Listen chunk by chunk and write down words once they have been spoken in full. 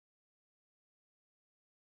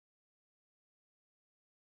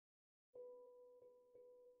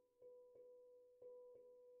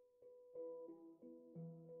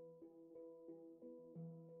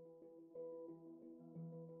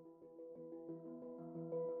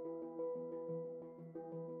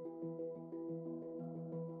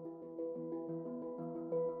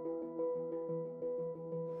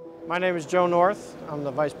My name is Joe North. I'm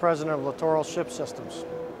the Vice President of Littoral Ship Systems.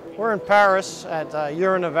 We're in Paris at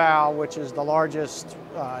Euronaval, which is the largest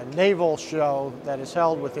naval show that is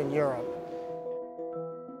held within Europe.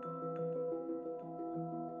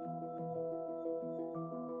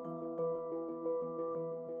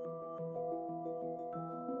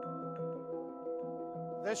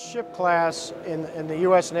 This ship class in the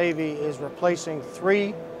U.S. Navy is replacing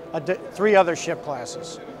three other ship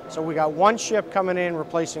classes. So we got one ship coming in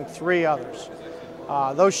replacing three others.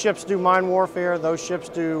 Those ships do mine warfare, those ships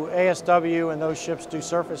do ASW, and those ships do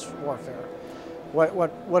surface warfare. What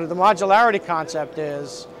the modularity concept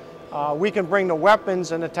is, we can bring the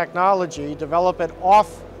weapons and the technology, develop it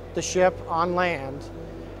off the ship on land,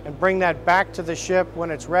 and bring that back to the ship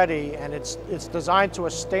when it's ready, and it's designed to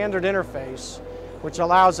a standard interface which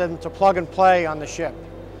allows them to plug and play on the ship.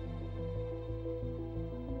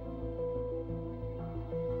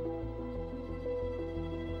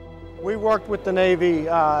 We worked with the Navy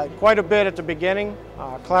quite a bit at the beginning,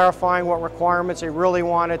 clarifying what requirements they really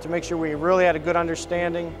wanted to make sure we really had a good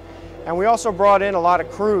understanding. And we also brought in a lot of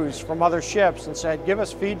crews from other ships and said, give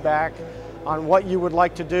us feedback on what you would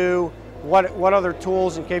like to do, what other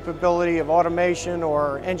tools and capability of automation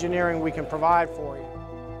or engineering we can provide for you.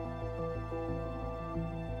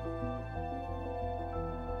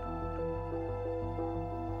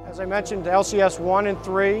 As I mentioned, LCS 1 and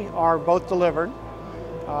 3 are both delivered.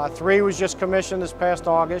 3 was just commissioned this past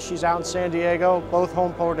August. She's out in San Diego, both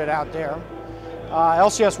home ported out there.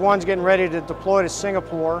 LCS 1's getting ready to deploy to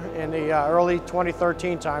Singapore in the early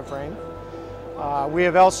 2013 timeframe. We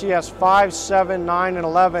have LCS 5, 7, 9, and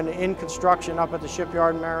 11 in construction up at the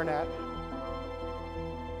shipyard in Marinette.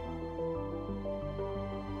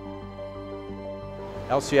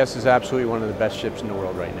 LCS is absolutely one of the best ships in the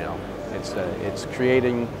world right now. It's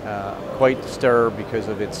creating quite the stir because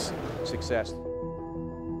of its success.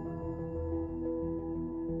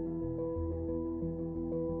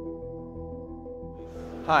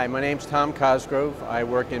 Hi, my name's Tom Cosgrove. I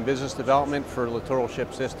work in business development for Littoral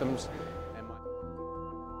Ship Systems.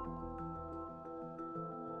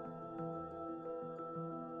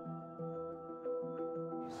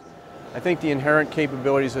 I think the inherent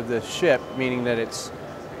capabilities of the ship, meaning that it's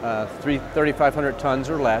 3,500 tons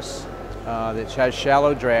or less, that has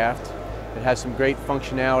shallow draft, it has some great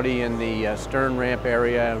functionality in the stern ramp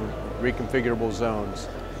area, reconfigurable zones.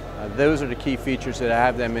 Those are the key features that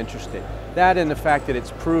have them interested. That and the fact that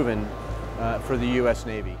it's proven for the U.S.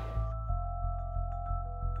 Navy.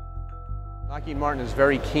 Lockheed Martin is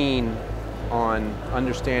very keen on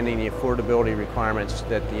understanding the affordability requirements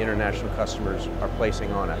that the international customers are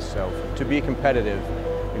placing on us. So to be competitive,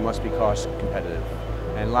 we must be cost competitive.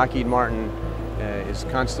 And Lockheed Martin is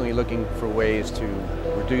constantly looking for ways to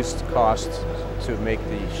reduce the costs to make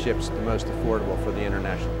the ships the most affordable for the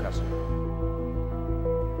international customer.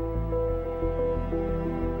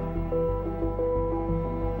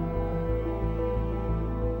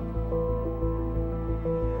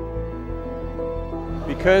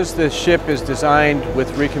 Because the ship is designed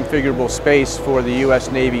with reconfigurable space for the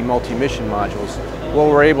U.S. Navy multi-mission modules, what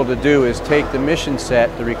we're able to do is take the mission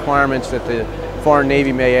set, the requirements that the foreign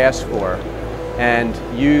Navy may ask for, and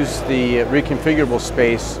use the reconfigurable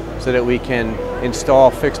space so that we can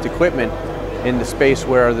install fixed equipment in the space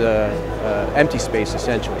where the empty space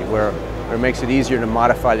essentially, where it makes it easier to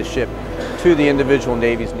modify the ship to the individual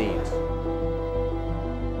Navy's needs.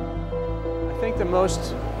 I think the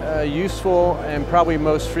most useful and probably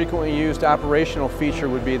most frequently used operational feature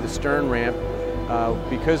would be the stern ramp.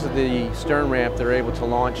 Because of the stern ramp, they're able to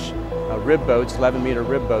launch rib boats, 11-meter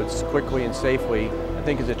rib boats, quickly and safely. I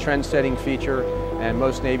think it's a trend-setting feature, and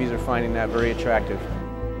most navies are finding that very attractive.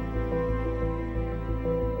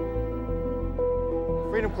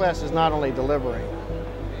 Freedom Class is not only delivering,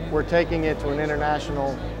 we're taking it to an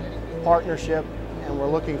international partnership, and we're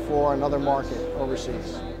looking for another market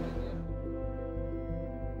overseas.